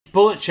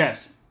bullet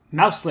chess,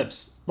 mouse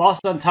slips, loss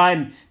on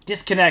time,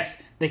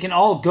 disconnects. They can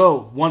all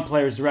go one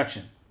player's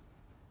direction.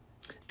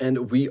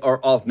 And we are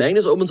off.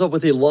 Magnus opens up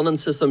with a London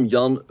system.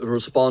 Jan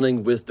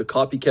responding with the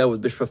copycat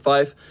with bishop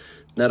f5,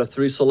 knight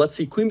f3. So let's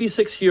see, queen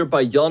b6 here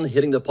by Jan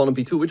hitting the pawn on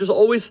b2, which is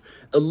always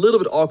a little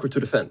bit awkward to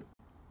defend.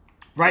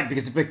 Right,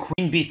 because if a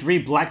queen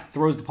b3, black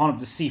throws the pawn up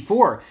to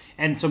c4.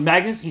 And so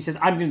Magnus, he says,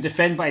 I'm going to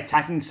defend by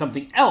attacking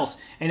something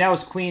else. And now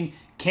his queen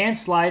can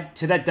slide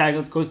to that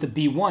diagonal that goes to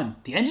b1.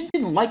 The engine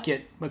didn't like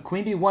it, but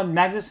queen b1,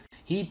 Magnus,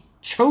 he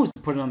chose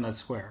to put it on that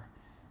square.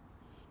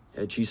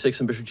 Yeah, g6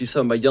 and bishop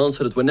g7 by Jan,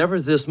 so that whenever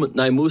this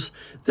knight moves,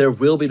 there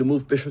will be the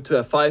move bishop to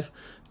f5,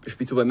 bishop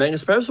b2 by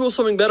Magnus. Perhaps it was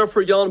something better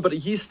for Jan, but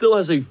he still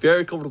has a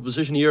very comfortable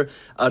position here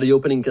out of the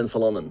opening against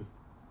London.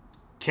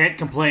 Can't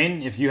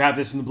complain if you have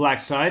this from the black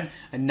side.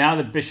 And now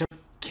the bishop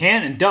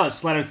can and does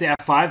slide out to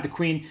f5. The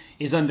queen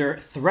is under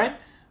threat,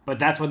 but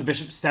that's why the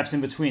bishop steps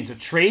in between. So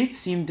trades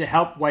seem to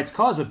help white's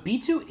cause, but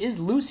b2 is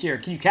loose here.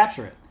 Can you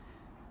capture it?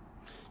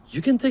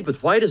 You can take,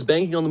 but white is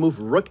banking on the move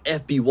rook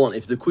fb1.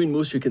 If the queen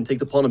moves, you can take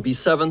the pawn on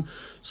b7.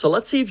 So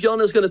let's see if Jan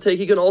is going to take.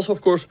 He can also,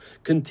 of course,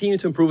 continue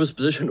to improve his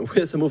position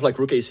with a move like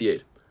rook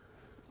ac8.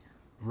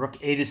 Rook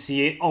a to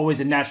c8, always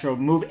a natural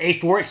move.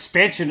 a4,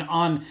 expansion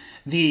on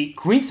the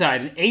queen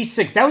side. And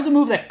a6, that was a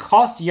move that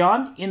cost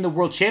Jan in the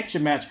World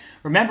Championship match.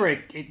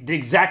 Remember, the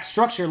exact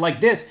structure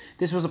like this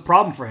was a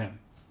problem for him.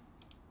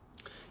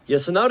 Yeah,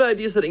 so now the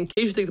idea is that in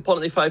case you take the pawn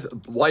on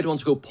a5, white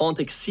wants to go pawn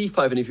takes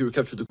c5, and if you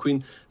recapture the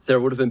queen,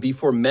 there would have been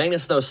b4.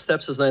 Magnus now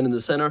steps his knight in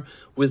the center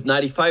with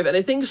knight e5, and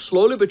I think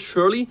slowly but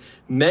surely,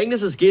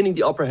 Magnus is gaining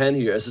the upper hand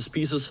here as his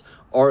pieces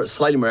are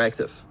slightly more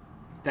active.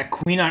 That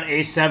queen on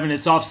a7,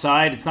 it's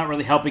offside. It's not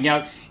really helping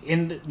out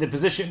in the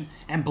position.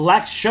 And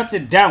black shuts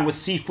it down with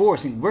c4,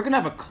 saying we're going to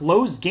have a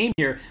closed game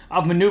here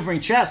of maneuvering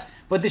chess,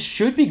 but this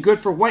should be good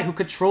for white, who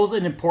controls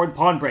an important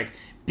pawn break.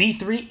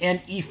 b3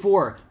 and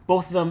e4,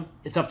 both of them,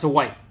 it's up to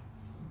white.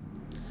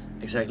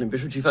 Exactly, and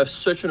bishop g5,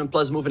 such an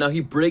unpleasant move, and now he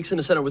breaks in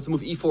the center with the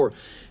move e4.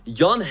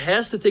 Jan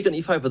has to take on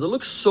e5, but it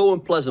looks so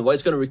unpleasant.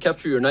 White's going to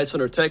recapture, your knight's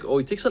under attack. Oh,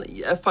 he takes on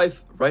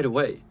f5 right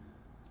away.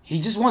 He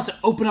just wants to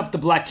open up the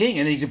black king,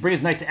 and he's going to bring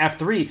his knight to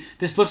f3.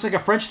 This looks like a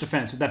French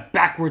defense with that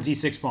backwards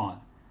e6 pawn.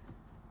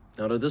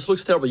 Now, this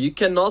looks terrible. You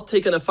cannot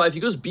take on f5. He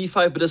goes b5,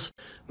 but this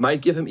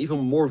might give him even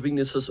more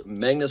weaknesses.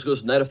 Magnus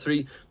goes knight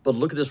f3, but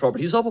look at this, Robert.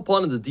 He's up a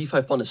pawn, and the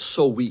d5 pawn is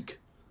so weak.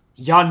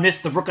 Jan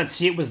missed the rook on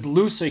c8 was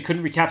loose, so he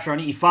couldn't recapture on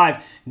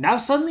e5. Now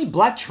suddenly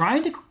black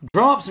trying to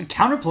draw up some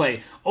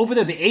counterplay. Over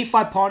there, the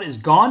a5 pawn is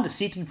gone. The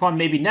c3 pawn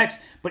may be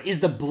next, but is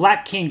the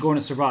black king going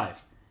to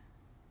survive?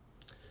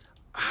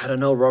 I don't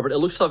know, Robert. It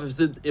looks tough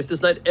if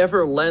this knight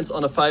ever lands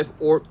on a 5,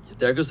 or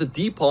there goes the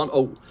d pawn.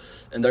 Oh,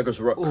 and there goes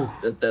the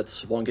rook.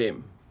 That's one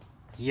game.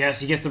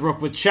 Yes, he gets the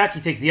rook with check.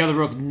 He takes the other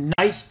rook.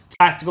 Nice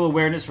tactical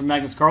awareness from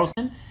Magnus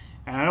Carlsen.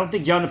 And I don't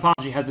think Jan Nepo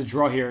has the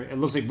draw here. It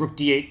looks like rook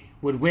d8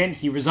 would win.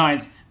 He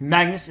resigns.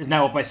 Magnus is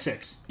now up by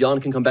 6. Jan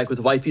can come back with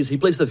the white piece. He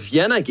plays the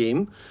Vienna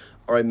game.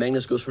 All right,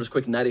 Magnus goes for his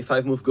quick knight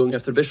a5 move, going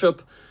after the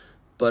bishop.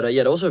 But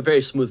yeah, that was a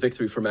very smooth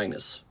victory for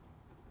Magnus.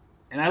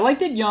 And I like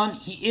that Jan,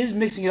 he is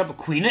mixing it up. A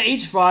queen at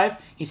h5.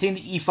 He's saying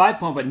the e5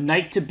 pawn, but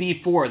knight to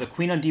b4. The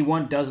queen on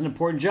d1 does an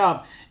important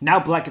job. Now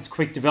black gets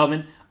quick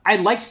development. I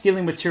like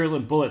stealing material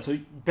and bullets. So,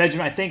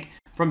 Benjamin, I think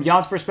from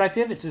Jan's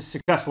perspective, it's a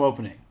successful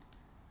opening.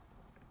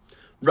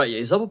 Right, yeah,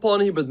 he's up a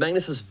pawn here, but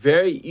Magnus has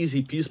very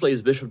easy piece play.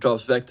 His bishop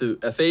drops back to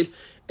f8,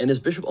 and his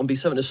bishop on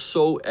b7 is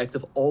so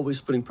active,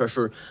 always putting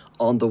pressure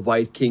on the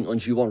white king on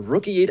g1.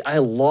 Rook e8, I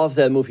love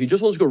that move. He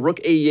just wants to go rook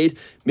a8,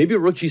 maybe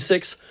rook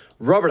g6.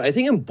 Robert, I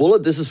think in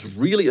bullet, this is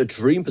really a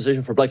dream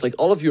position for black. Like,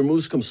 all of your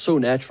moves come so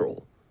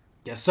natural.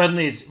 Yeah,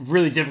 suddenly it's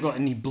really difficult,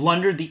 and he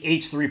blundered the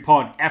h3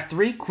 pawn.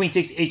 f3, queen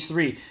takes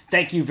h3.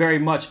 Thank you very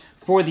much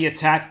for the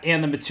attack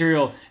and the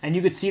material. And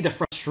you could see the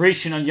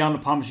frustration on Jan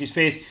Nepomuc's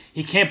face.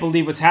 He can't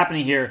believe what's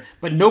happening here,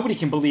 but nobody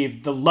can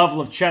believe the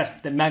level of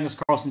chess that Magnus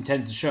Carlsen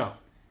tends to show.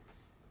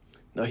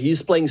 Now,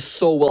 he's playing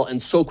so well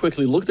and so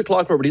quickly. Look at the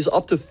clock, Robert. He's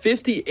up to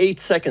 58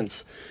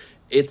 seconds.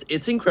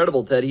 It's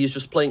incredible that he's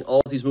just playing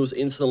all of these moves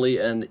instantly,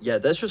 and yeah,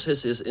 that's just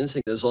his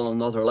instinct is on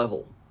another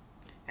level.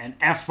 And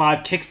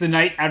f5 kicks the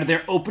knight out of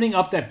there, opening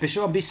up that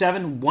bishop on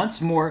b7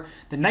 once more.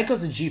 The knight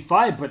goes to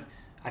g5, but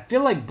I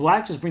feel like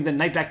black just brings the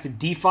knight back to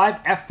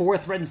d5. f4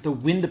 threatens to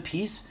win the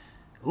piece.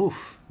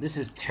 Oof, this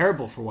is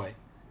terrible for white.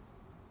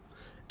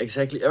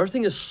 Exactly,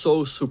 everything is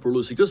so super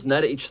loose. He goes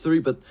knight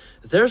h3, but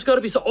there's got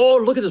to be some... Oh,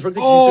 look at this, rook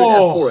takes c3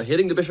 and f4,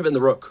 hitting the bishop and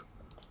the rook.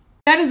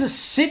 That is a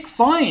sick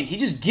find. He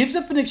just gives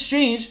up an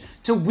exchange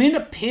to win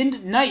a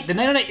pinned knight. The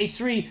knight on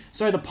h3,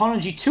 sorry, the pawn on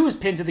g2 is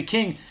pinned to the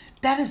king.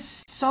 That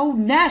is so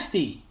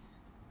nasty.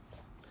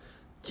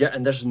 Yeah,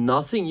 and there's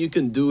nothing you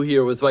can do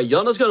here with white.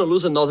 Jan is going to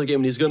lose another game,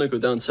 and he's going to go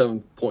down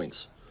 7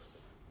 points.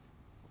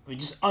 I mean,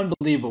 just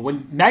unbelievable.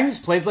 When Magnus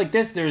plays like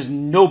this, there's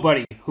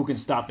nobody who can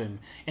stop him.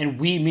 And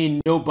we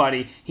mean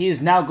nobody. He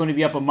is now going to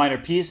be up a minor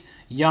piece.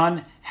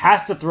 Jan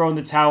has to throw in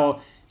the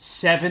towel.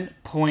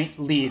 7-point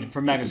lead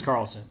for Magnus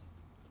Carlsen.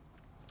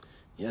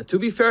 Yeah, to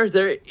be fair,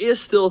 there is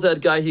still that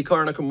guy,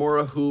 Hikaru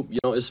Nakamura, who, you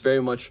know, is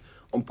very much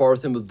on par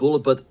with him with bullet,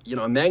 but, you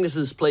know, Magnus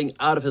is playing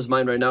out of his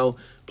mind right now,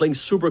 playing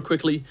super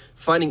quickly,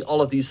 finding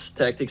all of these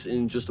tactics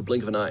in just a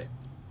blink of an eye.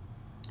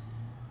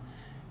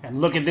 And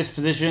look at this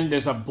position.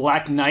 There's a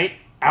black knight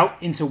out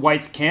into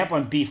white's camp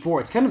on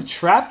b4. It's kind of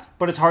trapped,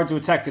 but it's hard to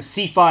attack because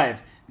c5,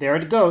 there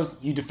it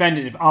goes. You defend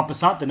it. If en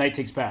passant, the knight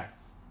takes back.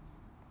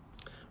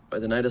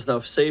 Right, the knight is now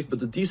safe, but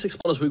the d6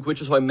 pawn is weak,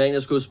 which is why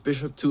Magnus goes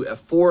bishop to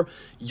f4.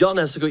 Jan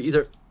has to go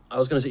either, I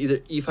was going to say either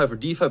e5 or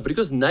d5, but he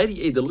goes knight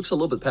e8, that looks a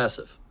little bit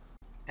passive.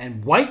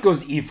 And white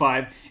goes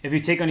e5. If you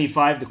take on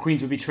e5, the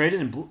queens would be traded,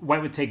 and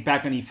white would take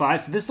back on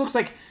e5. So this looks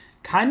like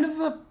kind of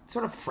a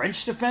sort of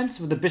French defense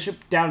with the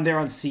bishop down there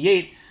on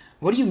c8.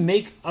 What do you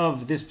make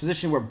of this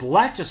position where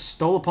black just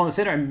stole upon the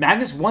center? And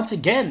Magnus, once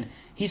again,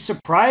 he's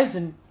surprised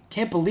and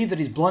can't believe that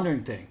he's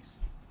blundering things.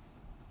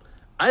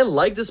 I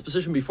liked this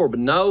position before, but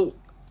now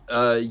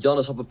Jan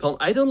is up a pawn.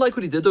 I don't like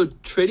what he did, though,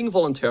 trading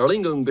voluntarily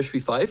and going bishop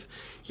e5.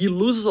 He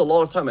loses a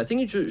lot of time. I think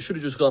he should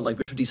have just gone like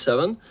bishop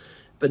d7.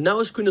 But now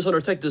his queen is under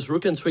attack. This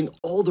rook can swing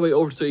all the way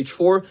over to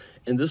h4,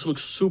 and this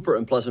looks super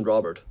unpleasant,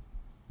 Robert.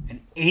 And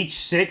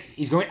h6,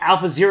 he's going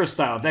Alpha Zero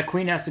style. That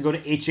queen has to go to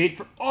h8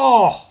 for...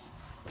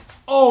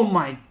 Oh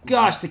my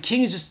gosh, the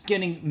king is just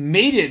getting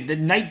mated. The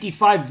knight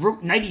d5,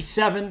 rook knight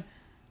e7.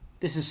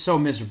 This is so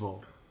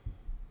miserable.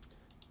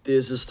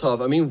 This is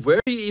tough. I mean, where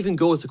do you even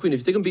go with the queen? If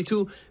you take on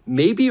b2,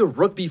 maybe a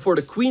rook b4.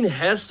 The queen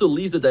has to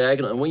leave the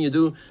diagonal, and when you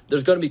do,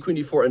 there's going to be queen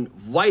d4, and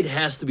white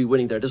has to be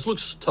winning there. This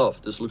looks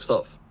tough. This looks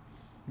tough.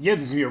 Yeah,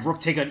 there's going to be a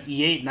rook take on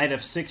e8, knight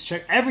f6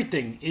 check.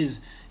 Everything is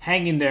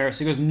hanging there. So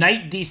he goes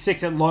knight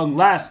d6 at long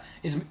last.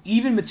 Is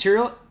even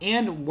material,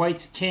 and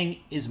white's king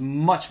is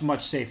much,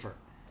 much safer.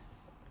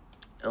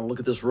 And look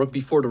at this rook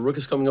b4. The rook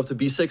is coming up to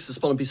b6. This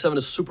pawn on b7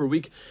 is super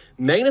weak.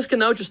 Magnus can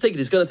now just take it.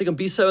 He's going to take on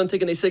b7,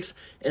 take on a6,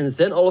 and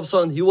then all of a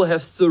sudden he will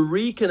have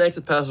 3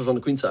 connected passers on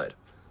the queen side.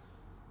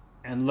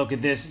 And look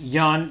at this.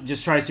 Jan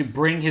just tries to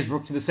bring his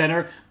rook to the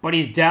center, but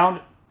he's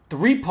down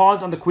 3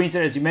 pawns on the queen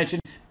side, as you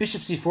mentioned.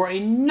 Bishop c4,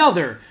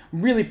 another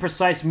really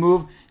precise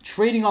move.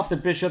 Trading off the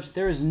bishops.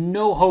 There is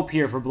no hope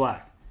here for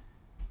black.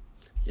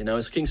 Yeah, now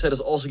his king side is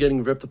also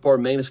getting ripped apart.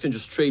 Magnus can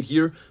just trade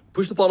here.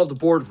 Push the pawn off the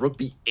board. Rook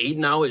b8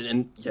 now.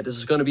 And yeah, this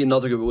is going to be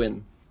another good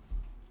win.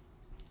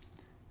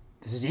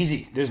 This is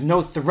easy. There's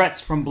no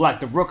threats from black.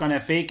 The rook on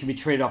f8 can be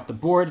traded off the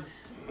board.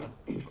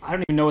 I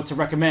don't even know what to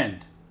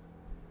recommend.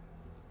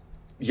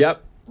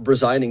 Yep,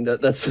 resigning.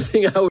 That's the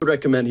thing I would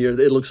recommend here.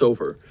 It looks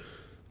over.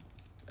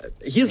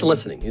 He's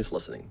listening. He's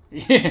listening.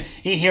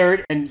 He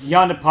heard, and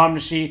Jan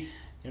Nepomniachtchi,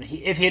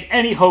 if he had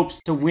any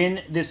hopes to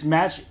win this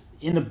match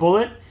in the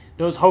bullet,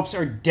 those hopes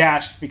are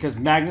dashed because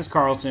Magnus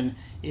Carlsen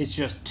is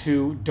just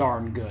too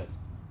darn good.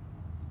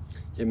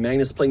 Yeah,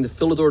 Magnus playing the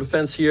Philidor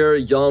defense here.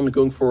 Jan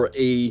going for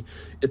a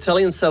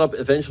Italian setup.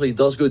 Eventually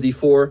does go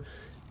d4.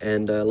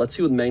 And let's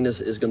see what Magnus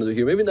is going to do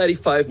here. Maybe knight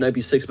e5, knight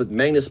b6, but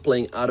Magnus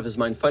playing out of his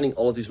mind, finding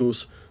all of these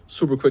moves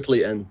super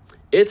quickly. And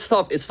it's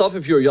tough. It's tough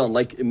if you're Jan.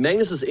 Like,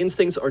 Magnus's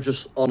instincts are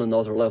just on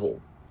another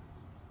level.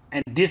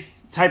 And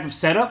this type of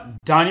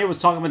setup, Danya was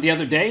talking about the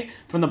other day,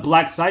 from the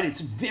black side, it's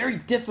very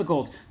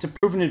difficult to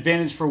prove an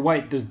advantage for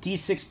white. Those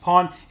d6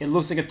 pawn, it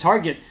looks like a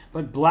target,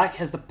 but black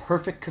has the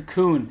perfect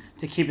cocoon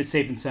to keep it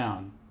safe and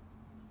sound.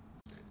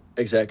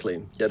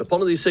 Exactly. Yeah, the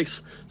pawn on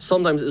d6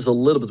 sometimes is a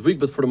little bit weak,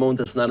 but for the moment,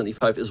 this knight on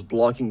e5 is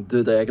blocking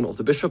the diagonal of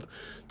the bishop.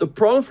 The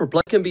problem for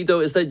black can be,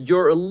 though, is that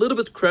you're a little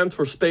bit cramped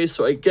for space,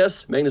 so I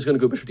guess Magnus is going to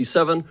go bishop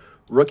d7,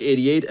 rook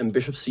 88, and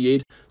bishop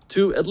c8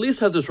 to at least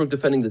have this rook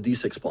defending the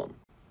d6 pawn.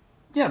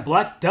 Yeah,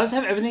 black does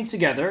have everything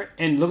together,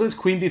 and look at this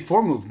queen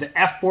b4 move. The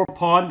f4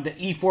 pawn, the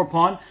e4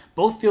 pawn,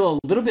 both feel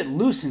a little bit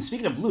loose. And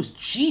speaking of loose,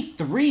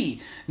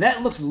 g3,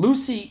 that looks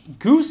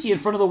loosey-goosey in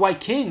front of the white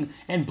king,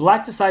 and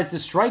black decides to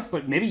strike,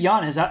 but maybe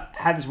Jan has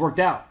had this worked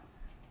out.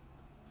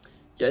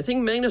 Yeah, I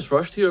think Magnus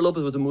rushed here a little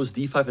bit with the moves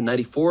d5 and knight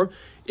e4.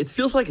 It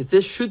feels like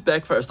this should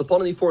backfire, as the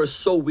pawn on e4 is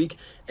so weak,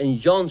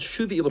 and Jan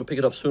should be able to pick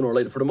it up sooner or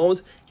later. For the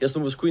moment, he has to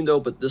move his queen, though,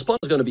 but this pawn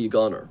is going to be a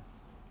goner.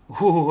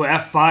 Ooh,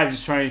 f5,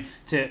 just trying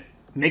to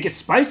make it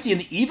spicy, and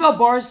the eval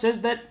bar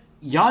says that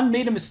Jan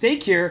made a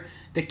mistake here.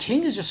 The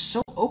king is just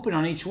so open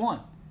on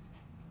h1.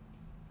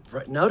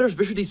 Right, now there's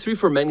bishop d3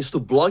 for Magnus to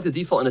block the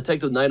default and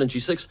attack the knight on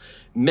g6.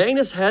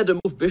 Magnus had the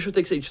move bishop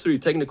takes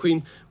h3, taking the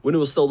queen when he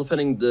was still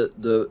defending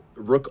the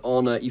rook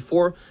on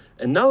e4.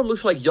 And now it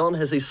looks like Jan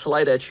has a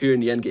slight edge here in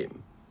the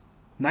endgame.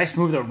 Nice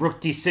move, though. Rook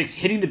d6,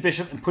 hitting the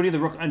bishop and putting the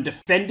rook on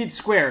defended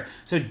square.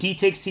 So d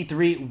takes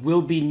c3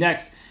 will be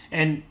next.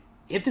 And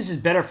if this is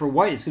better for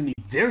white, it's going to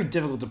be very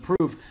difficult to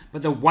prove,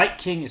 but the white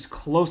king is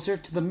closer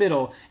to the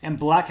middle, and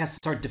black has to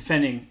start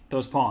defending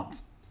those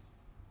pawns.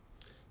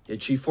 Yeah,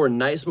 g4,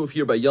 nice move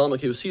here by Jan.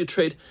 Okay, we'll see a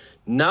trade.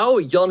 Now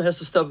Jan has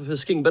to step up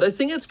his king, but I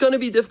think it's going to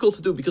be difficult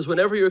to do, because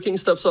whenever your king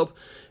steps up,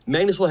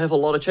 Magnus will have a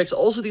lot of checks.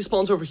 Also, these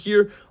pawns over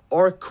here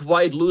are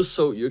quite loose,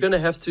 so you're going to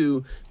have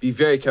to be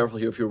very careful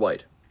here if you're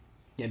white.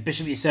 Yeah,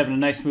 bishop e7, a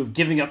nice move,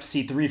 giving up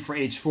c3 for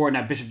h4.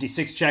 Now bishop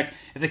d6 check.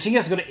 If the king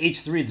has to go to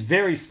h3, it's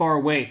very far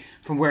away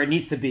from where it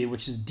needs to be,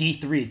 which is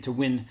d3 to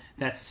win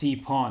that c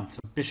pawn. So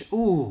bishop,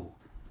 ooh,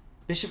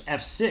 bishop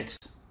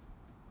f6.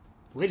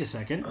 Wait a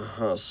second.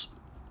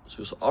 So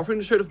he's offering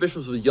the trade of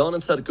bishops with Jan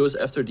instead. Goes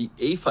after the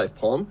a5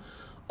 pawn.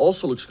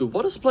 Also looks good.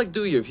 What does black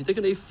do here? If you take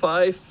an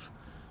a5,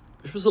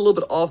 bishop is a little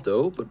bit off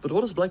though. But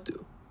what does black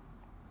do?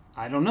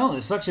 I don't know.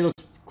 This actually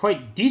looks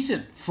quite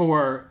decent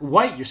for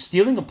white. You're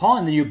stealing a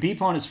pawn, then your b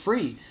pawn is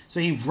free. So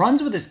he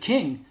runs with his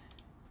king.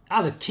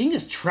 Ah, the king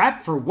is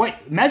trapped for white.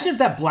 Imagine if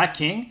that black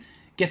king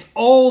gets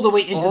all the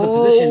way into the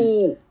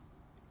position.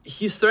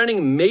 He's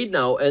threatening mate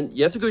now, and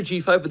you have to go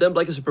g5, but then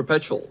black is a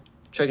perpetual.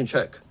 Check and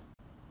check.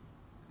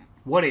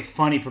 What a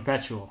funny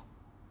perpetual.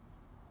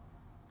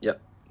 Yeah,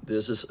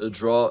 this is a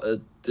draw.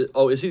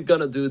 Oh, is he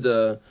gonna do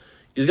the...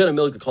 He's gonna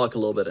milk the clock a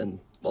little bit, and,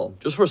 well,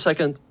 just for a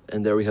second,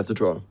 and there we have the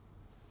draw.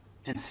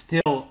 And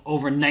still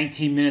over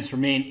 19 minutes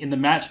remain in the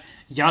match.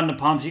 Jan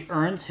Nepomniachtchi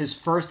earns his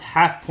first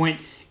half point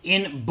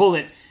in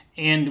bullet,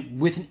 and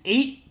with an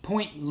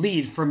 8-point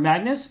lead for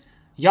Magnus,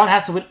 Jan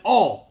has to win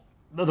all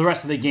of the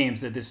rest of the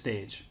games at this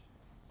stage.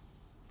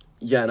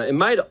 Yeah, now it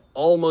might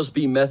almost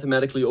be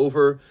mathematically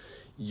over.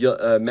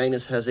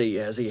 Magnus has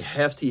a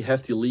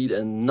hefty lead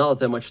and not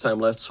that much time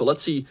left. So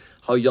let's see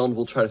how Jan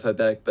will try to fight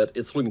back, but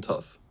it's looking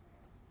tough.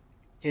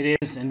 It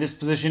is, and this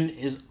position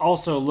is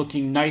also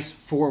looking nice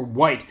for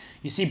white.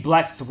 You see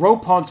black throw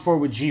pawns forward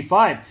with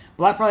g5.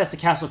 Black probably has to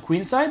castle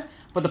queenside,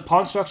 but the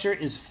pawn structure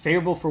is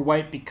favorable for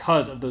white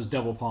because of those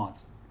double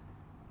pawns.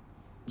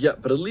 Yeah,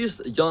 but at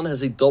least Jan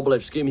has a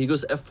double-edged game. He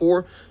goes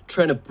f4,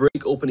 trying to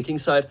break open the king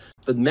side,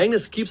 but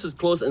Magnus keeps it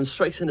close and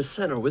strikes in the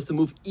center with the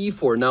move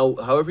e4. Now,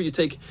 however you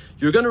take,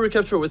 you're going to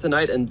recapture with the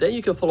knight, and then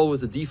you can follow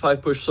with the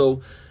d5 push.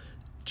 So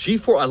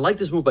g4, I like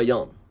this move by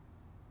Jan.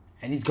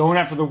 And he's going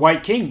after the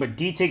white king, but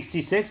d takes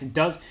c6. It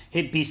does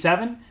hit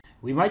b7.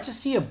 We might just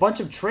see a bunch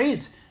of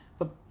trades.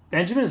 But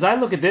Benjamin, as I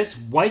look at this,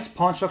 white's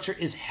pawn structure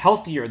is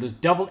healthier. There's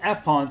double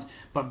f pawns,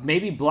 but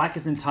maybe black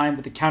is in time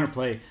with the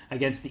counterplay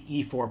against the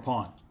e4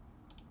 pawn.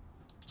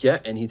 Yeah,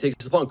 and he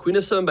takes the pawn. Queen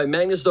f7 by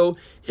Magnus, though,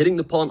 hitting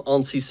the pawn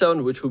on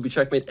c7, which would be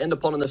checkmate, and the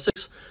pawn on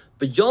f6.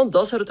 But Jan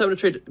does have the time to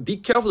trade. Be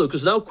careful, though,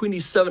 because now queen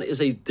d7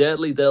 is a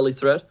deadly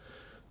threat.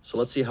 So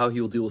let's see how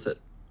he will deal with it.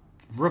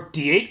 Rook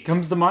d8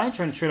 comes to mind,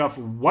 trying to trade off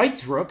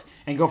white's rook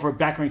and go for a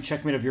back rank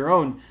checkmate of your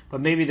own.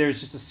 But maybe there's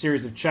just a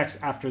series of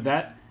checks after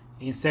that.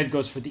 He instead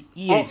goes for the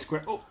e8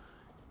 square. Oh.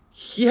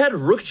 He had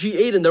rook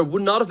g8, and there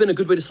would not have been a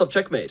good way to stop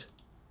checkmate.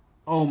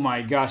 Oh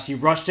my gosh, he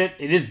rushed it.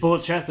 It is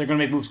bullet chess. They're going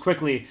to make moves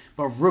quickly.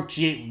 But rook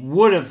g8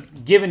 would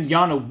have given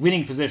Jan a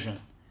winning position.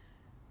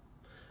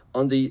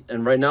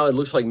 And right now it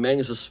looks like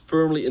Magnus is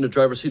firmly in the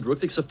driver's seat. Rook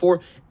takes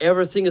f4.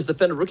 Everything is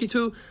defended. Rook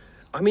e2.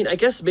 I mean, I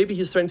guess maybe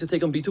he's trying to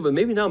take on b2, but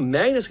maybe now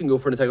Magnus can go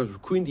for an attack with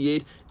queen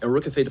d8 and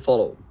rook f8 to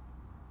follow.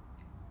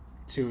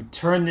 To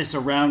turn this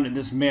around in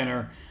this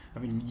manner, I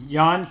mean,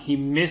 Jan, he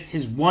missed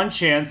his one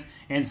chance,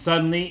 and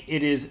suddenly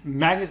it is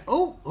Magnus,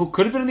 who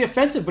could have been on the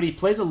offensive, but he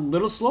plays a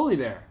little slowly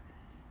there.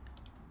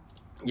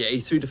 Yeah,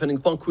 a3 defending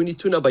the pawn. Queen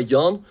e2 now by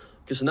Jan.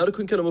 Okay, so now the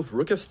queen can move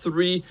rook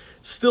f3.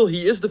 Still,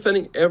 he is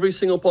defending every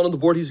single pawn on the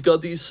board. He's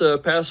got these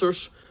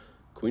passers.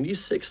 Queen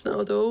d6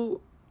 now, though.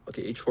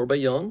 Okay, h4 by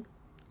Jan.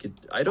 Okay,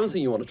 I don't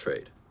think you want to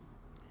trade.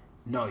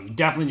 No, you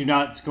definitely do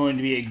not. It's going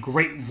to be a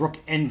great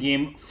rook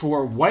endgame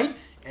for white.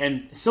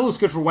 And still looks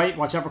good for white.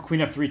 Watch out for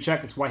queen f3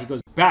 check. That's why he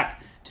goes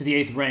back to the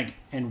 8th rank.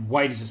 And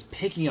white is just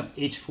picking up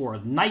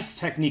h4. Nice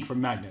technique from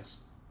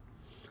Magnus.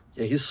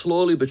 Yeah, he's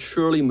slowly but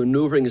surely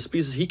maneuvering his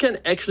pieces. He can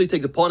actually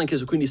take the pawn in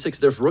case of queen d6.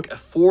 There's rook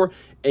f4.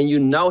 And you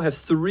now have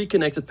 3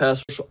 connected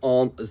passers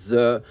on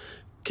the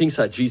king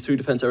side. g3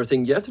 defends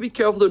everything. You have to be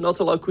careful, though, not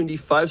to allow queen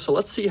d5. So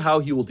let's see how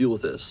he will deal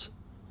with this.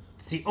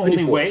 It's the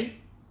only way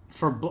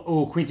for...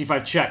 Oh, queen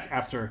c5 check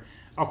after...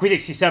 Oh, queen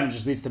takes c7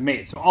 just leads to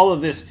mate. So all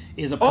of this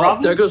is a problem.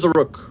 Oh, there goes the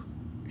rook.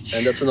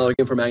 And that's another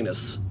game for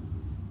Magnus.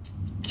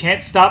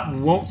 Can't stop,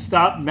 won't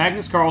stop.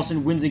 Magnus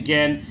Carlsen wins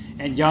again.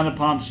 And Jan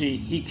Nepomniachtchi,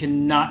 he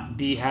cannot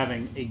be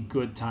having a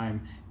good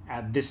time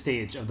at this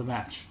stage of the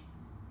match.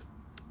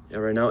 Yeah,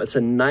 right now it's a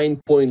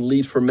 9-point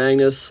lead for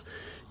Magnus.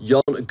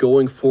 Jan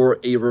going for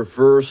a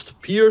reversed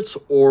Peart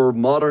or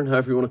modern,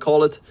 however you want to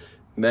call it.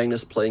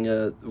 Magnus playing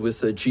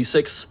with a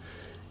g6.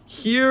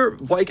 Here,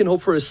 white can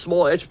hope for a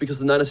small edge because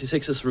the knight on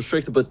c6 is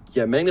restricted. But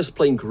yeah, Magnus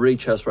playing great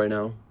chess right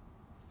now.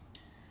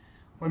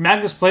 When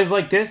Magnus plays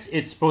like this,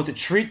 it's both a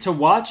treat to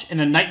watch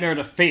and a nightmare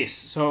to face.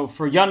 So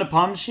for Jan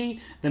Nepomniachtchi,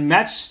 the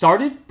match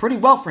started pretty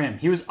well for him.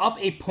 He was up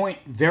a point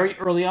very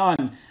early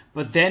on,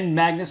 but then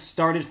Magnus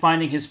started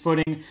finding his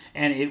footing,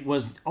 and it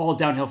was all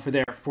downhill for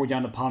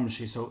Jan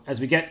Nepomniachtchi. So as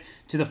we get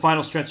to the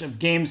final stretch of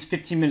games,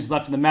 15 minutes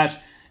left in the match,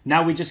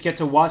 now we just get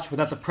to watch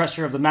without the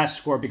pressure of the match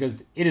score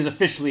because it is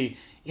officially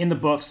in the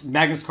books.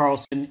 Magnus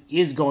Carlsen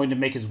is going to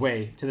make his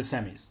way to the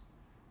semis.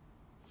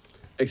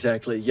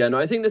 Exactly. Yeah, no,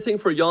 I think the thing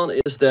for Jan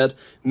is that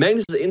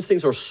Magnus'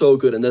 instincts are so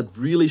good, and that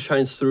really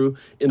shines through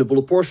in the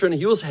bullet portion.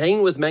 He was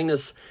hanging with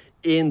Magnus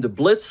in the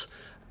blitz.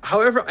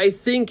 However, I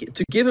think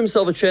to give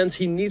himself a chance,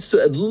 he needs to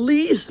at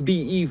least be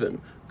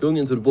even going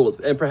into the bullet,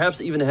 and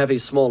perhaps even have a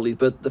small lead.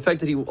 But the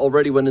fact that he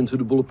already went into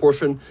the bullet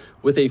portion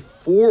with a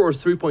 4 or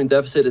 3 point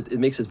deficit, it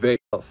makes it very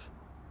tough.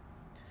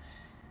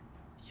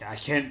 Yeah, I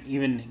can't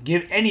even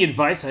give any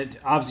advice. I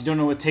obviously don't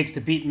know what it takes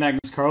to beat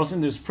Magnus Carlsen.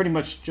 There's pretty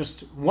much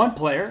just one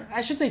player. I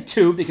should say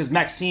two, because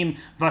Maxime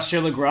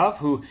Vachier-Lagrave,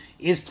 who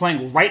is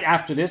playing right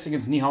after this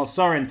against Nihal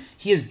Sarin,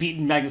 he has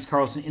beaten Magnus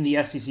Carlsen in the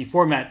SCC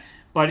format.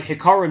 But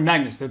Hikaru and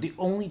Magnus, they're the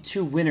only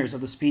two winners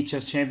of the Speed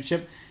Chess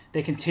Championship.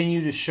 They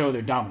continue to show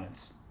their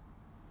dominance.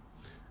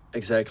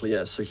 Exactly,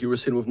 yeah. So here we're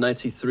sitting with knight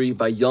c3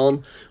 by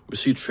Jan. We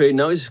see trade.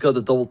 Now he's got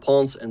the double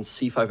pawns and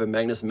c5 by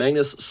Magnus.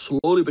 Magnus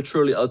slowly but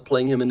surely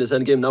outplaying him in this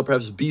endgame. Now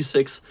perhaps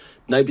b6,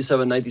 knight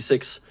b7, knight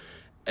d6.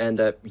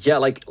 And yeah,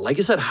 like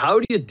you said,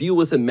 how do you deal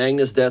with a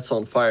Magnus that's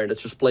on fire,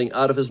 that's just playing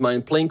out of his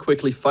mind, playing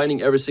quickly,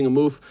 finding every single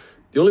move?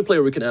 The only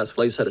player we can ask,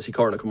 like you said, is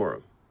Hikaru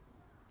Nakamura.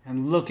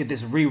 And look at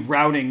this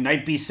rerouting.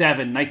 Knight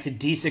b7, knight to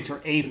d6 or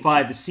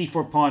a5. The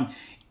c4 pawn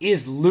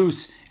is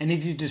loose, and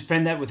if you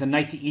defend that with a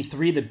knight to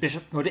e3, the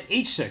bishop go to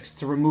h6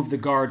 to remove the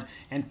guard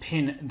and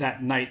pin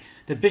that knight.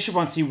 The bishop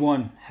on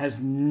c1 has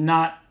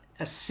not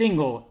a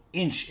single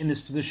inch in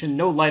this position,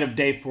 no light of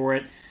day for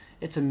it.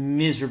 It's a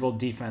miserable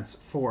defense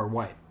for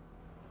white.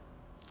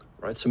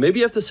 Right, so maybe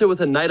you have to sit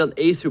with a knight on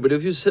a3, but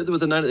if you sit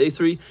with a knight on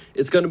a3,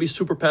 it's going to be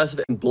super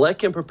passive, and black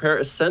can prepare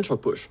a central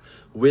push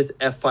with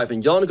f5.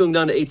 And Jan going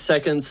down to 8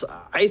 seconds,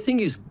 I think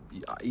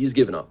he's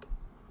given up.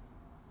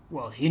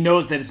 Well, he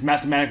knows that it's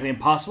mathematically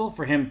impossible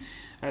for him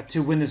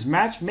to win this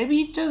match. Maybe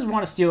he does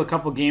want to steal a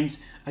couple games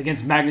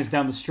against Magnus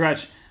down the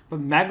stretch. But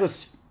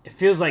Magnus, it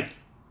feels like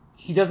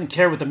he doesn't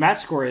care what the match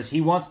score is.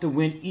 He wants to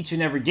win each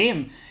and every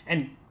game.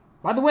 And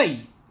by the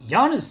way,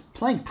 Jan is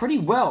playing pretty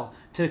well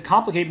to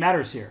complicate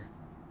matters here.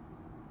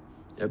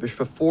 Yeah, bishop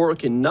f4.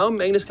 Okay, now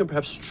Magnus can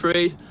perhaps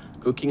trade.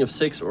 Go king of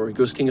 6, or he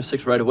goes king of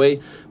 6 right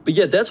away. But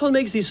yeah, that's what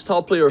makes these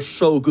top players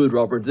so good,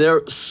 Robert.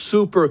 They're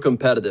super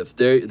competitive.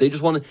 They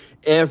just won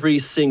every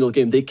single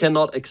game. They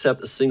cannot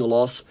accept a single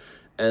loss.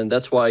 And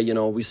that's why, you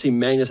know, we see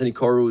Magnus and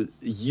Hikaru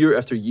year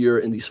after year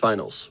in these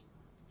finals.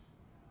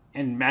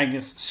 And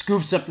Magnus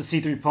scoops up the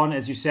c3 pawn,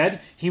 as you said.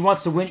 He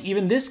wants to win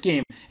even this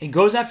game. And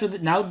goes after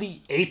now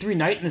the a3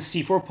 knight and the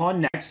c4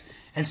 pawn next.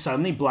 And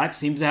suddenly black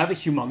seems to have a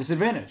humongous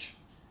advantage.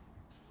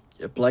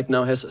 Yeah, black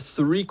now has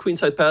 3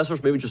 queenside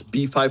passers, maybe just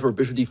b5 or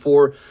bishop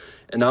d4,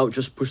 and now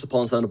just push the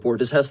pawns down the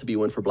board. This has to be a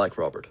win for black,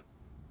 Robert.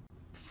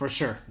 For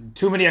sure.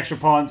 Too many extra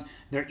pawns.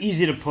 They're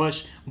easy to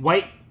push.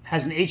 White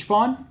has an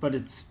h-pawn, but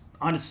it's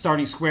on its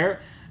starting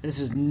square. This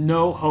is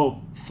no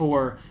hope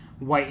for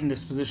white in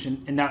this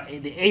position. And now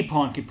the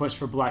a-pawn can push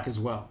for black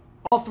as well.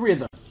 All 3 of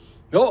them.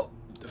 Oh,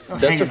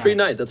 that's a free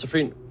knight. That's a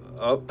free...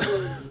 Oh.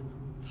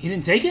 He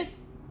didn't take it?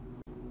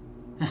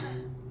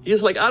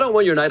 He's like, I don't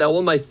want your knight. I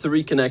want my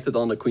 3 connected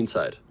on the queen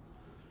side.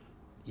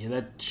 Yeah,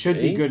 that should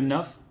be good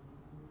enough.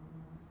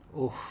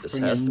 Oof, this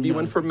has to be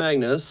one for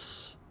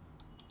Magnus.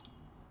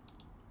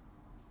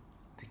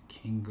 The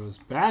king goes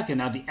back, and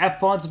now the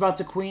f-pawn's about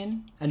to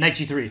queen. And knight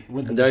g3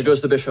 wins the And there bishop. goes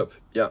the bishop.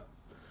 Yeah.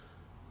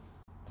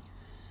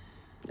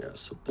 Yeah,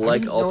 so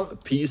black up a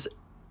piece.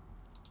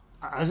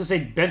 I was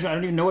going to say, Benjamin, I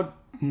don't even know what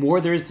more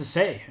there is to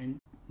say. I mean,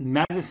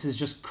 Magnus is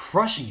just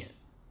crushing it.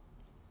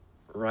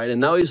 Right,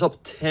 and now he's up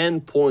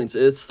 10 points.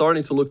 It's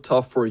starting to look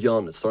tough for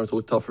Jan. It's starting to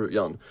look tough for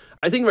Jan.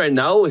 I think right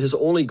now his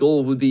only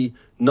goal would be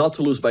not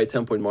to lose by a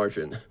 10-point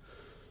margin.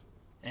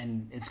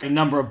 And it's a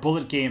number of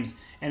bullet games,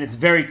 and it's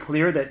very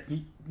clear that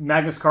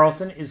Magnus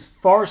Carlsen is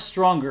far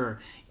stronger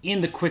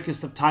in the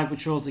quickest of time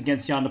controls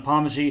against Jan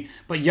Nepomniachtchi.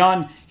 But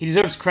Jan, he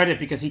deserves credit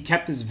because he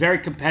kept this very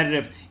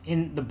competitive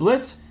in the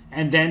blitz,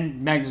 and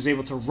then Magnus was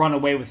able to run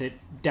away with it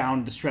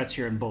down the stretch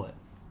here in bullet.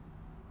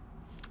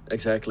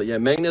 Exactly, yeah.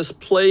 Magnus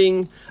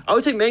playing... I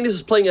would say Magnus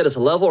is playing at his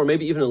level, or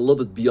maybe even a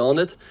little bit beyond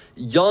it.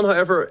 Jan,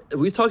 however,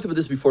 we talked about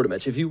this before the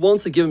match. If he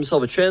wants to give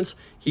himself a chance,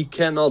 he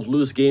cannot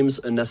lose games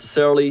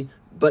unnecessarily.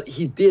 But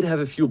he did have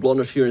a few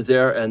blunders here and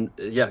there. And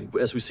yeah,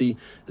 as we see,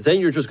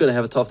 then you're just going to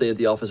have a tough day at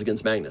the office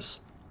against Magnus.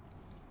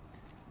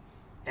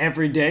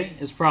 Every day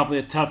is probably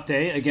a tough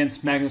day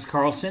against Magnus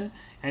Carlsen.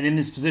 And in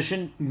this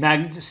position,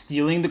 Magnus is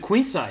stealing the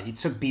queen side. He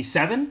took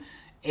b7.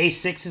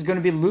 A6 is going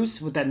to be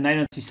loose with that knight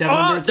on c7.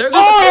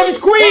 Oh, his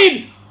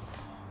queen!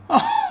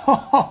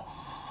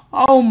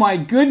 Oh my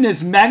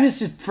goodness. Magnus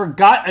just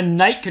forgot a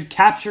knight could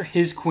capture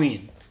his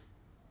queen.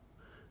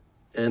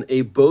 And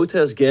a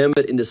Botez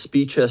Gambit in the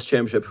Speed Chess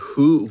Championship.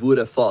 Who would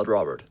have thought,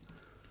 Robert?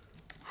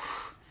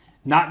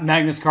 Not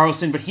Magnus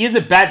Carlsen, but he has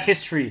a bad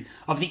history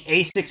of the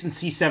a6 and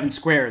c7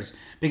 squares.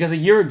 Because a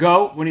year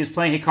ago, when he was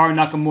playing Hikaru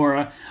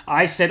Nakamura,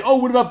 I said, oh,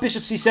 what about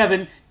bishop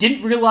c7?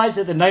 Didn't realize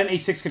that the knight on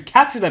a6 could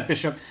capture that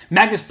bishop.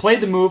 Magnus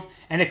played the move,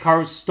 and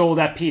Hikaru stole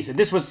that piece. And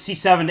this was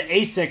c7 to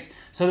a6,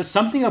 so there's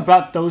something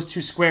about those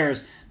two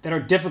squares that are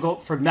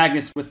difficult for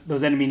Magnus with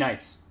those enemy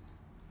knights.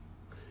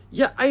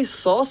 Yeah, I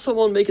saw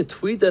someone make a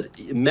tweet that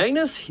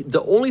Magnus,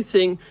 the only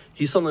thing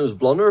he sometimes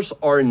blunders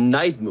are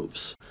knight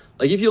moves.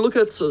 Like, if you look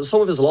at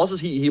some of his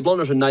losses, he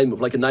blunders a knight move,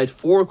 like a knight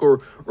fork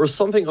or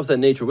something of that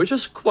nature, which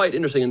is quite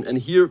interesting. And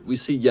here we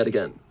see yet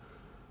again.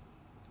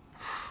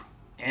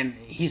 And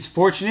he's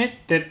fortunate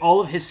that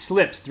all of his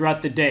slips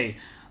throughout the day,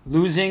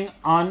 losing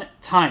on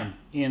time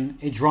in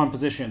a drawn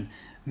position,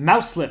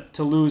 mouse slip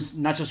to lose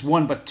not just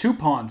 1 but 2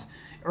 pawns,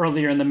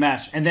 earlier in the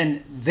match. And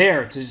then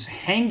there, to just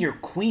hang your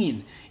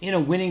queen in a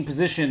winning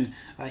position,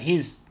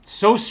 he's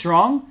so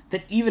strong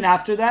that even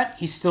after that,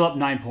 he's still up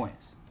 9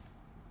 points.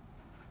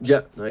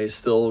 Yeah, no, he's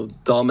still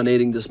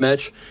dominating this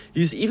match.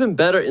 He's even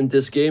better in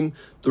this game.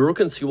 The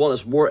rook in c1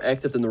 is more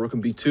active than the rook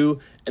in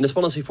b2, and his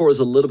pawn on c4 is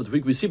a little bit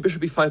weak. We see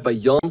bishop b5 by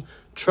Jan,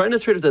 trying to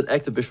trade with that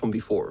active bishop on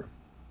b4.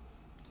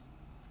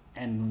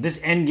 And this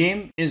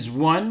endgame is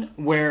one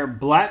where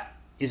black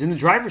is in the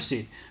driver's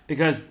seat,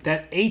 because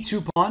that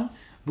a2 pawn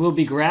will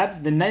be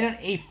grabbed. The knight on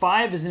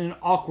a5 is in an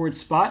awkward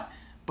spot,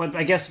 but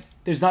I guess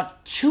there's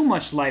not too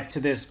much life to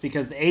this,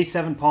 because the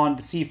a7 pawn,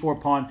 the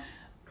c4 pawn,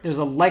 there's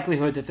a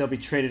likelihood that they'll be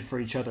traded for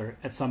each other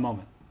at some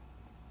moment.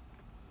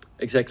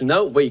 Exactly.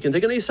 Now, wait, you can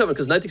take an a7,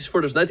 because knight takes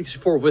c4, there's knight takes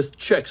c4 with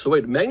check. So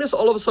wait, Magnus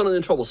all of a sudden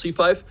in trouble.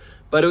 c5,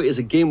 by the way, is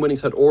a game-winning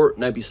threat, or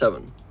knight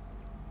b7.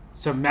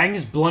 So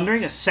Magnus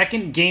blundering a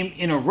second game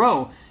in a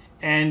row,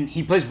 and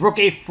he plays rook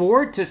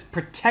a4 to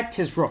protect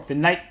his rook. The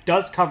knight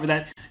does cover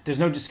that. There's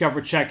no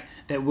discover check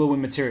that will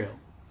win material.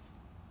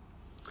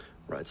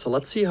 Right, so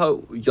let's see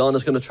how Jan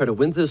is going to try to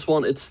win this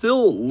one. It's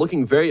still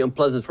looking very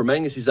unpleasant for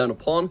Magnus. He's down a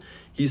pawn.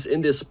 He's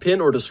in this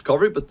pin or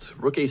discovery, but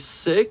rook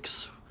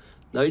a6.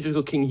 Now you just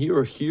go king here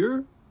or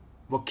here.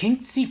 Well, king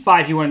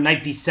c5, he won a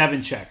knight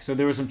b7 check. So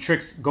there were some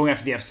tricks going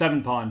after the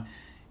f7 pawn.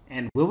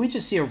 And will we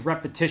just see a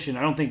repetition?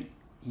 I don't think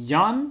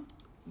Jan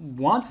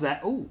wants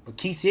that. Oh, but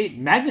king c8,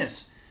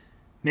 Magnus,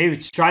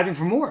 maybe striving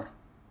for more.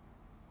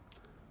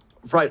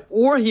 Right,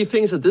 or he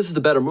thinks that this is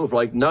the better move.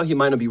 Like, now he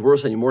might not be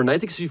worse anymore.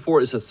 Knight takes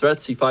c4 is a threat.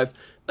 c5,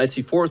 knight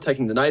c4,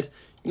 attacking the knight.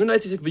 You go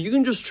knight c6, but you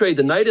can just trade.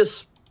 The knight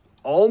is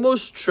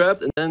almost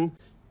trapped, and then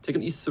take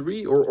an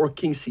e3 or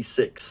king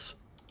c6.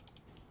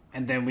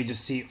 And then we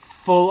just see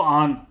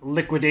full-on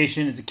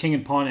liquidation. It's a king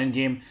and pawn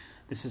endgame.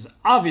 This is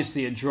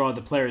obviously a draw.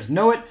 The players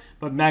know it,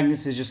 but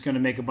Magnus is just going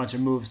to make a bunch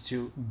of moves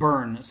to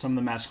burn some of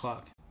the match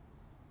clock.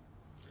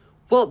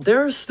 Well,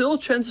 there are still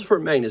chances for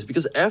Magnus,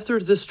 because after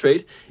this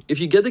trade, if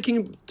you get the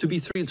king to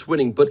b3, it's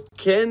winning. But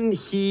can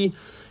he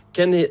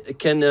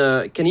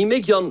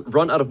make Jan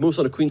run out of moves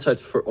on the queen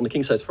side on the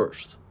king side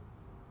first?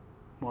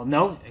 Well,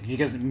 no,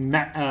 because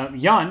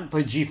Jan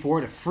played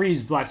g4 to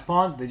freeze black's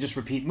pawns. They just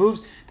repeat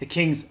moves. The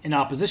king's in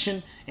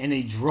opposition, and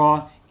a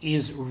draw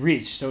is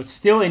reached. So it's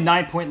still a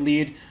 9-point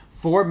lead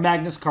for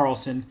Magnus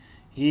Carlsen.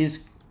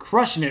 He's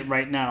crushing it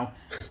right now.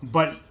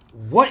 But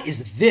what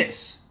is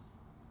this?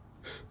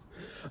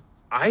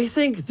 I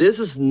think this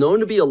is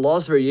known to be a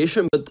lost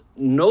variation, but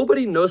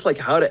nobody knows like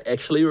how to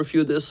actually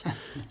refute this.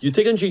 You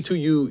take on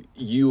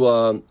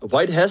g2,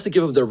 white has to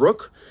give up their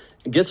rook,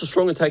 and gets a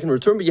strong attack in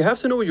return, but you have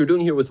to know what you're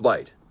doing here with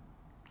white.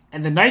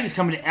 And the knight is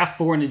coming to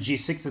f4 into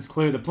g6. That's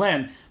clearly the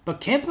plan.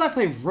 But can't black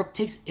play rook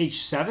takes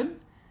h7 and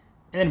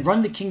then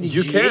run the king to g8?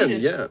 You can,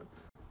 yeah.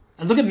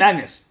 And look at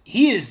Magnus.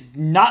 He is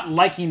not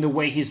liking the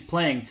way he's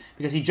playing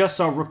because he just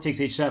saw rook takes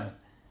h7.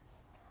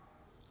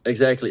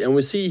 Exactly, and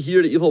we see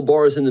here the evil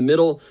bar is in the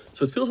middle,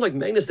 so it feels like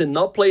Magnus did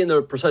not play in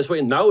the precise way,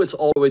 and now it's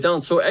all the way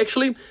down. So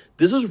actually,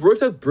 this has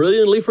worked out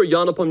brilliantly for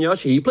Jan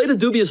Nepomniachtchi. He played a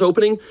dubious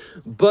opening,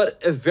 but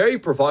a very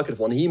provocative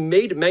one. He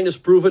made Magnus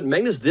prove it.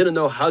 Magnus didn't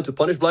know how to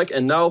punish black,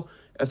 and now,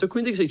 after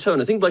queen takes h7,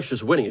 I think black's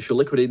just winning. It should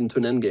liquidate into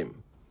an endgame.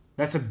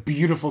 That's a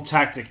beautiful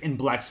tactic in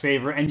black's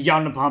favor, and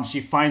Jan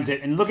Nepomniachtchi finds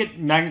it. And look at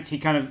Magnus, he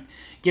kind of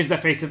gives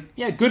that face of,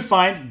 yeah, good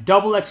find,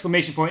 double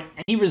exclamation point,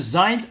 and he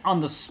resigns on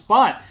the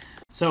spot.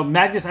 So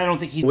Magnus, I don't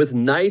think he's... With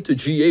knight to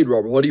g8,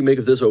 Robert, what do you make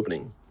of this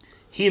opening?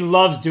 He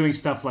loves doing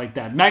stuff like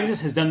that.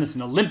 Magnus has done this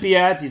in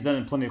Olympiads. He's done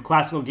it in plenty of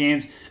classical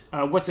games.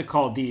 What's it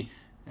called? The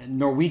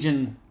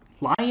Norwegian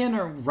lion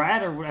or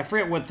rat? Or I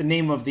forget what the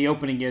name of the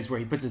opening is, where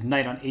he puts his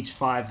knight on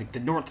h5, like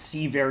the North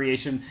Sea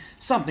variation,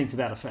 something to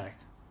that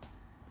effect.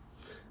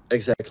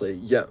 Exactly,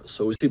 yeah.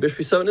 So we see bishop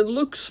e7. It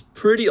looks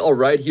pretty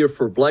alright here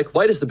for black.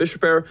 White is the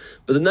bishop pair,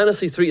 but the knight on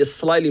c3 is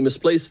slightly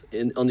misplaced.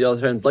 On the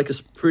other hand, black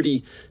is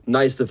pretty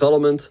nice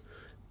development.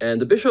 And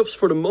the bishops,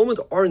 for the moment,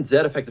 aren't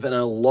that effective. And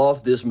I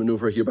love this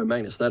maneuver here by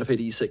Magnus. Knight of a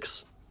to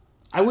e6.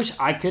 I wish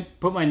I could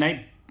put my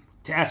knight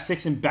to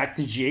f6 and back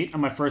to g8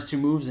 on my first two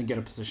moves and get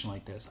a position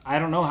like this. I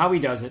don't know how he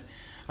does it.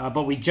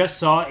 But we just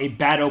saw a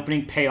bad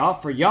opening pay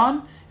off for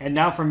Jan. And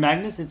now for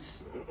Magnus,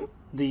 it's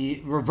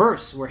the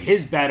reverse, where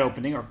his bad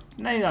opening, or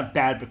not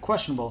bad, but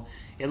questionable,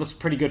 it looks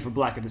pretty good for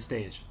black at this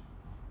stage.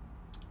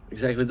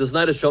 Exactly. This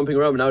knight is jumping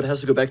around. Now it has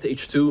to go back to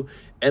h2.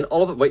 And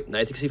all of it... Wait,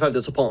 knight takes c5.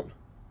 That's a pawn.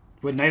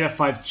 With knight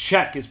f5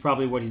 check is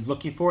probably what he's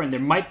looking for, and there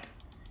might...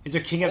 Is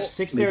there king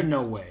f6 there?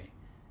 No way.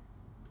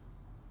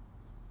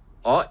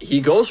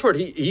 He goes for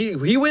it.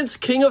 He wins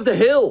king of the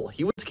hill.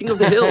 He wins king of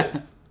the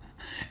hill.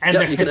 And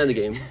yeah, you can end the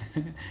game.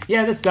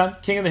 Yeah, that's done.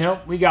 King of the hill.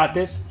 We got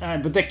this.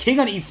 But the king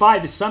on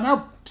e5 is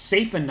somehow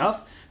safe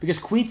enough, because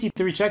queen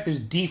c3 check,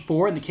 there's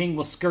d4, and the king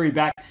will scurry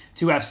back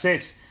to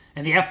f6.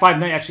 And the f5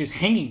 knight actually is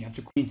hanging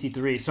after queen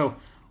c3. So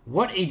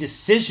what a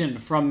decision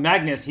from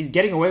Magnus. He's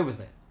getting away with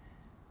it.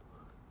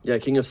 Yeah,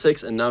 king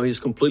f6, and now he's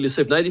completely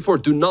safe. Knight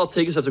d4, do not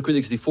take us after queen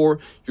takes d4.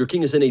 Your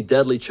king is in a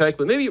deadly check,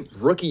 but maybe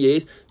rook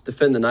e8,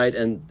 defend the knight,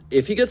 and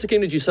if he gets the king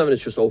to g7,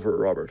 it's just over,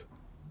 Robert.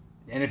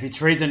 And if he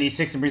trades on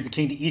e6 and brings the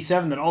king to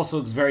e7, that also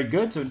looks very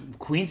good. So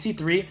queen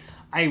c3,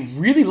 I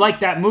really like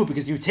that move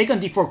because you take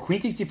on d4, queen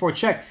takes d4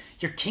 check.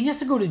 Your king has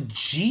to go to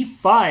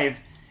g5,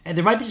 and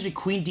there might just be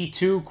queen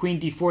d2, queen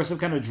d4, some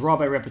kind of draw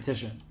by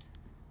repetition.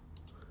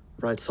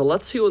 Right, so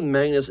let's see what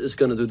Magnus is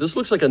going to do. This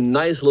looks like a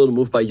nice little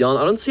move by Jan.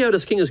 I don't see how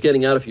this king is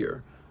getting out of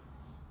here.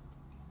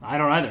 I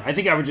don't either. I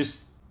think I would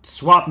just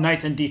swap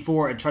knights on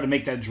d4 and try to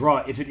make that draw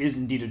if it is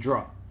indeed a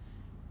draw.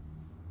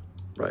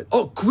 Right.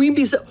 Oh, queen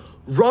b7.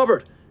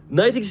 Robert,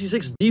 knight takes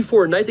e6,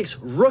 d4, knight takes,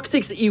 rook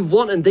takes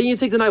e1, and then you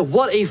take the knight.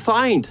 What a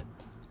find.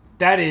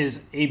 That is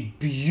a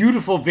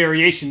beautiful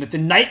variation that the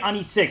knight on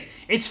e6,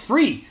 it's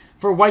free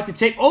for white to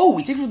take. Oh,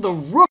 he takes with the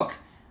rook.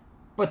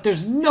 But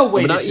there's no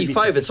way but now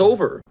e5, it's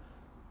over.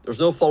 There's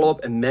no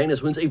follow-up, and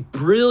Magnus wins a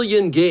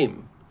brilliant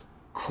game.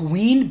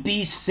 Queen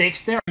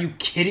b6 there? Are you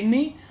kidding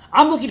me?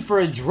 I'm looking for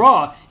a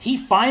draw. He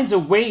finds a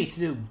way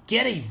to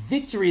get a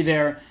victory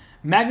there.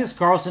 Magnus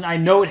Carlsen, I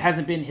know it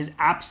hasn't been his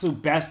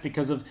absolute best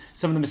because of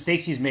some of the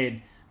mistakes he's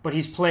made, but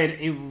he's played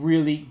a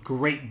really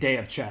great day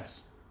of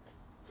chess.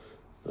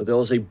 That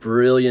was a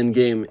brilliant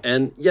game.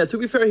 And yeah, to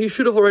be fair, he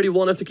should have already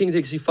won after king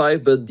takes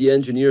e5, but the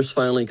engineers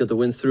finally got the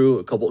win through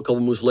a couple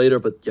moves later.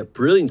 But yeah,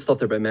 brilliant stuff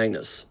there by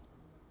Magnus.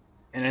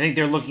 And I think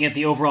they're looking at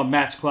the overall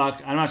match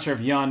clock. I'm not sure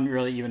if Jan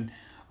really even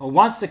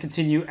wants to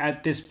continue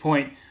at this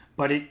point,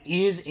 but it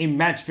is a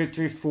match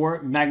victory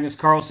for Magnus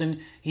Carlsen.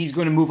 He's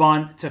going to move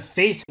on to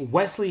face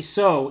Wesley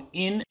So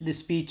in the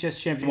Speed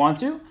Chess Championship. Want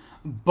to,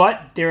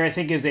 but there I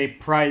think is a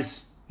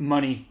prize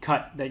money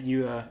cut that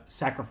you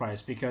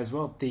sacrifice because,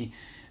 well, the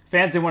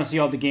fans, they want to see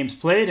all the games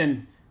played,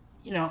 and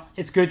you know,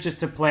 it's good just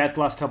to play out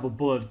the last couple of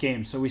bullet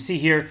games. So we see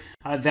here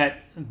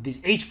that these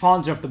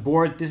H-pawns are up the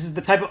board. This is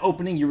the type of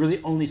opening you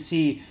really only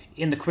see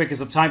in the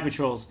quickest of time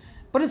controls.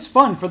 But it's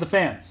fun for the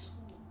fans.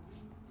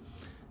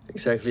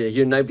 Exactly.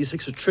 Here, knight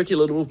b6, a tricky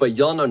little move by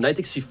Jan. Now, knight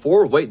takes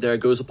c4. Wait, there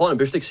goes the pawn. And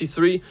bishop takes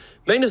c3.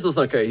 Magnus does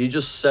not care. He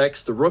just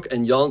sacks the rook,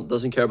 and Jan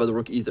doesn't care about the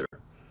rook either.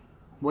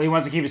 Well, he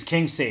wants to keep his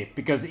king safe,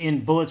 because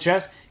in bullet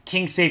chess,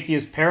 king safety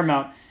is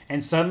paramount.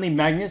 And suddenly,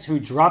 Magnus, who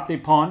dropped a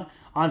pawn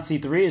on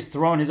c3, is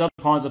throwing his other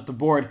pawns up the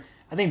board.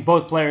 I think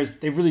both players,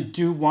 they really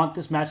do want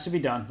this match to be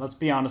done. Let's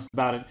be honest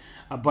about it.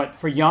 But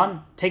for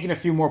Jan, taking a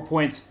few more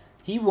points,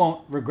 he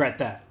won't regret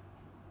that.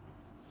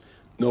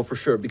 No, for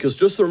sure. Because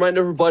just to remind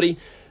everybody,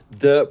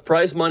 the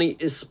prize money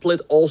is split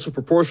also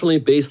proportionally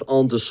based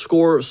on the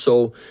score.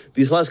 So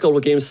these last couple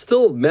of games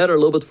still matter a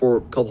little bit for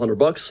a couple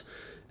 $100.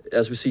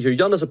 As we see here,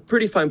 Jan has a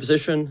pretty fine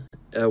position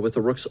with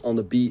the rooks on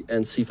the B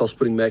and c files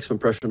putting maximum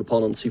pressure on the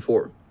pawn on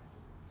c4.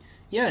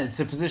 Yeah, it's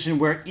a position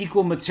where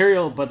equal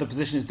material, but the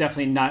position is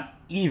definitely not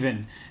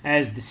even,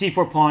 as the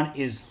c4 pawn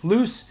is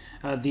loose.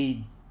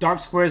 The dark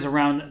squares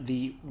around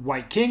the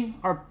white king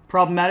are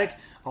problematic,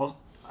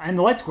 and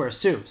the light squares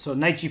too. So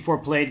knight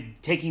g4 played,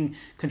 taking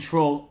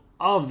control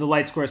of the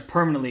light squares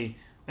permanently,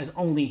 as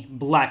only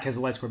black has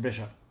a light square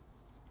bishop.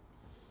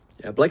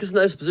 Yeah, black is in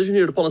a nice position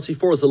here. The pawn on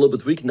c4 is a little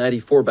bit weak. Knight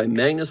e4 by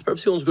Magnus.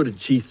 Perhaps he wants to go to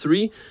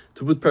g3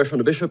 to put pressure on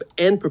the bishop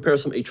and prepare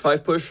some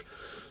h5 push.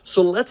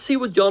 So let's see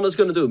what Jan is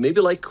going to do. Maybe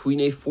like queen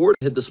a4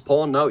 to hit this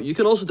pawn. Now, you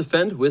can also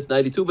defend with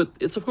knight e2, but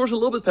it's, of course, a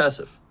little bit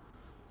passive.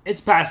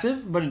 It's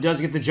passive, but it does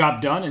get the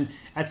job done. And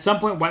at some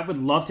point, white would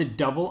love to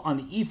double on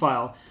the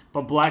e-file,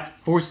 but black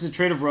forces a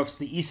trade of rooks.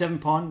 The e7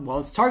 pawn, while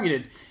it's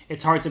targeted,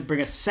 it's hard to bring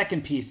a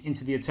second piece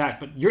into the attack.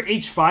 But your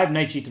h5,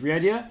 knight g3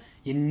 idea,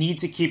 you need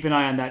to keep an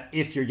eye on that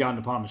if you're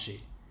Jan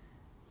Nepomniachtchi.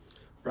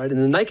 Right,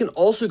 and the knight can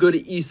also go to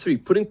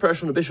e3, putting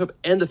pressure on the bishop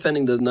and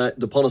defending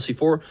the pawn on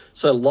c4.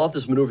 So I love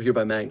this maneuver here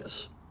by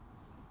Magnus.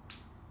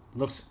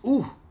 Looks,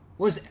 ooh,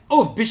 what is it?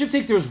 Oh, if bishop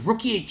takes, there was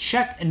rook e8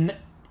 check and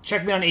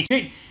checkmate on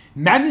h8.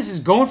 Magnus is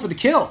going for the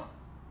kill.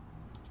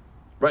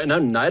 Right, now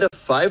knight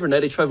f5 or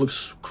knight h5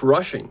 looks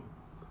crushing.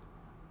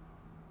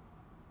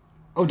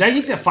 Oh, knight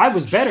takes f5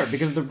 was better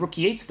because of the rook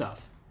e8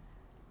 stuff.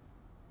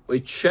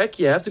 Wait, check,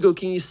 you have to go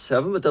king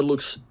e7, but that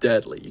looks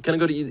deadly. You can't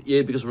go to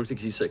e8 because rook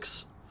takes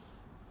e6.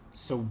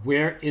 So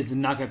where is the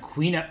knockout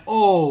queen at?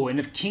 Oh, and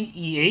if king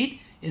e8,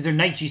 is there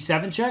knight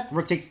g7 check?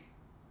 Rook takes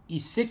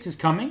e6 is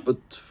coming.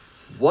 But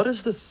what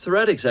is the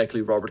threat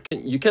exactly, Robert?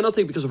 You cannot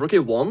take because of rook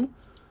a1.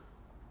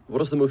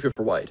 What is the move here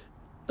for white?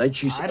 Knight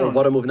g7. Oh,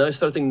 what a move. Now he's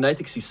starting knight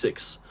takes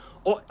e6.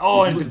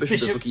 Oh, and the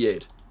bishop rook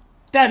e8.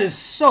 That is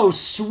so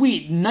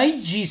sweet. Knight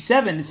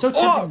g7. It's so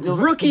tempting. Oh,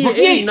 rook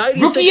e8. Knight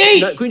e6. Rook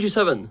e8. Queen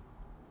g7.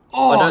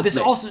 Oh,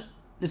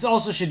 this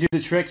also should do the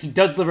trick. He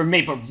does deliver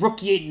mate, but rook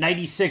e8, knight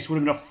e6 would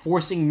have been a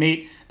forcing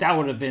mate. That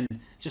would have been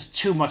just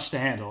too much to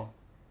handle.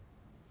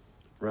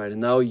 Right,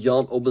 and now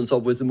Jan opens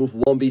up with the move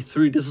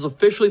 1b3. This is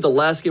officially the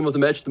last game of the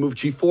match, the move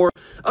g4.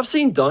 I've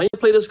seen Danya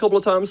play this a couple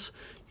of times.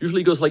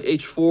 Usually goes like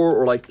h4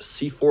 or like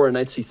c4 and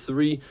knight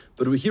c3.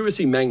 But here we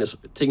see Magnus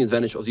taking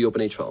advantage of the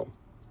open h file.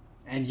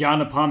 And Jan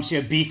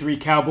Nepomniachtchi,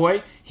 b3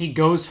 cowboy, he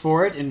goes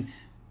for it. And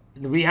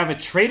we have a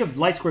trade of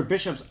light square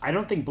bishops. I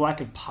don't think black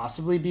could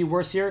possibly be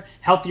worse here.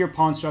 Healthier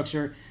pawn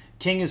structure.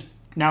 King is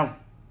now...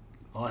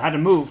 Well, it had to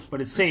move, but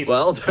it's safe.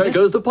 Well, there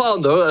goes the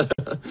pawn, though.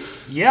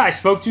 Yeah, I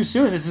spoke too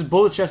soon. This is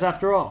bullet chess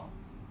after all.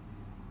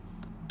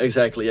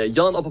 Exactly, yeah.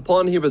 Jan up a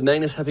pawn here, but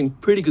Magnus having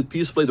pretty good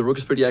piece play. The rook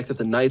is pretty active.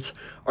 The knights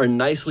are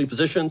nicely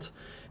positioned.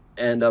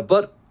 And,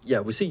 but, yeah,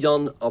 we see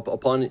Jan up a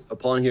pawn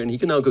here, and he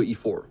can now go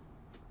e4.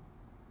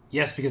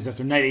 Yes, because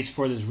after knight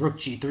h4, there's rook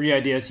g3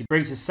 ideas. He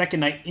brings his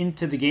second knight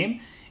into the game,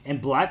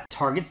 and black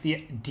targets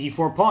the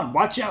d4 pawn.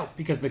 Watch out,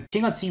 because the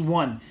king on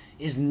c1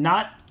 is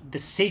not the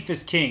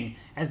safest king,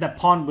 as that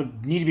pawn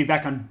would need to be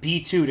back on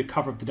b2 to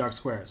cover up the dark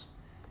squares.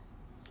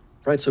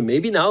 Right, so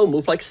maybe now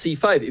move like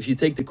c5. If you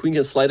take the queen,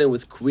 can slide in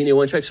with queen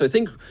a1 check. So I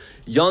think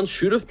Jan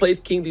should have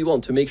played king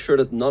b1 to make sure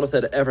that none of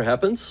that ever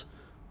happens.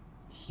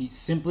 He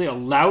simply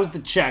allows the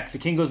check. The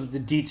king goes up to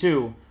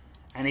d2,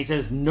 and he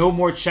says, no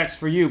more checks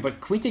for you.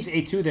 But queen takes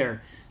a2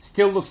 there.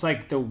 Still looks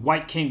like the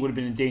white king would have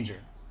been in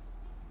danger.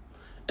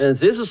 And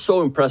this is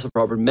so impressive,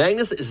 Robert.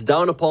 Magnus is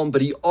down a pawn,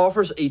 but he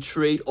offers a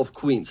trade of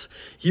queens.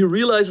 He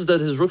realizes that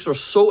his rooks are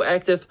so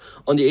active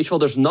on the h-file.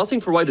 There's nothing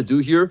for white to do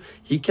here.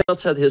 He cannot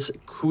set his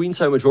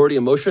queenside majority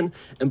in motion,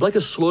 and black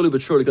is slowly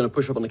but surely going to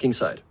push up on the king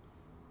side.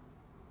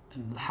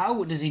 And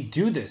how does he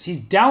do this? He's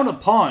down a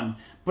pawn,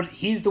 but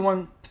he's the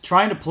one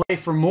trying to play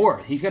for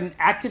more. He's got an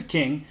active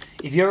king.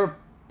 If you ever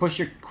push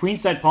your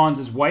queenside pawns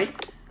as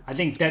white, I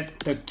think that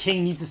the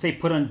king needs to stay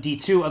put on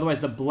d2. Otherwise,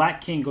 the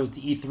black king goes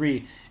to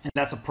e3, and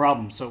that's a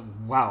problem. So,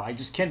 wow, I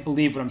just can't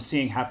believe what I'm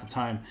seeing half the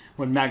time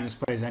when Magnus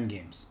plays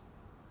endgames.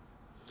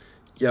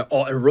 Yeah,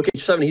 oh, and rook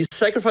h7. He's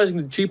sacrificing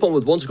the g-pawn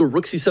with one to go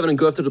rook c7 and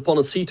go after the pawn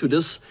on c2.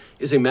 This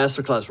is a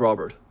masterclass,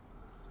 Robert.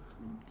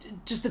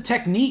 Just the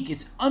technique,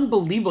 it's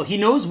unbelievable. He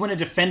knows when to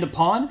defend a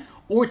pawn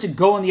or to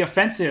go on the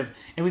offensive,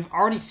 and we've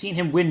already seen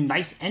him win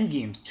nice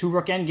endgames, 2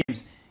 rook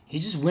endgames.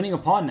 He's just winning a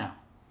pawn now.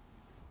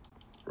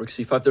 Rook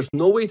c5. There's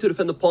no way to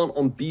defend the pawn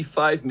on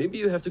b5. Maybe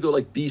you have to go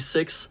like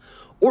b6.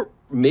 Or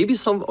maybe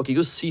some... Okay,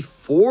 go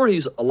c4.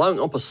 He's allowing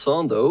en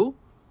passant, though.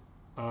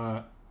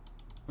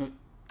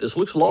 This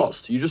looks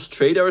lost. You just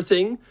trade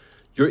everything.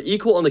 You're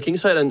equal on the king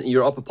side and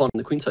you're up a pawn on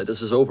the queen side.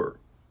 This is over.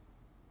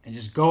 And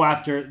just go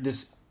after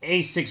this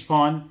a6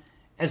 pawn.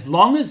 As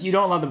long as you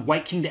don't allow the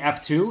white king to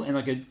f2 and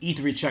like an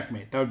e3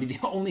 checkmate. That would be the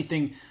only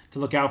thing to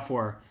look out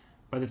for.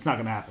 But it's not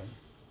going to happen.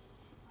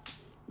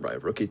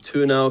 Right, rook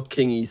e2 now,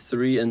 king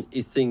e3, and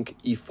I think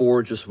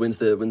e4 just wins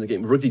the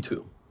game. Rook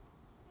d2.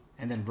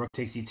 And then rook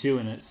takes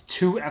e2, and it's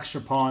 2 extra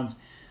pawns.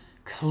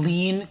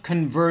 Clean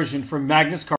conversion for Magnus Carlsen.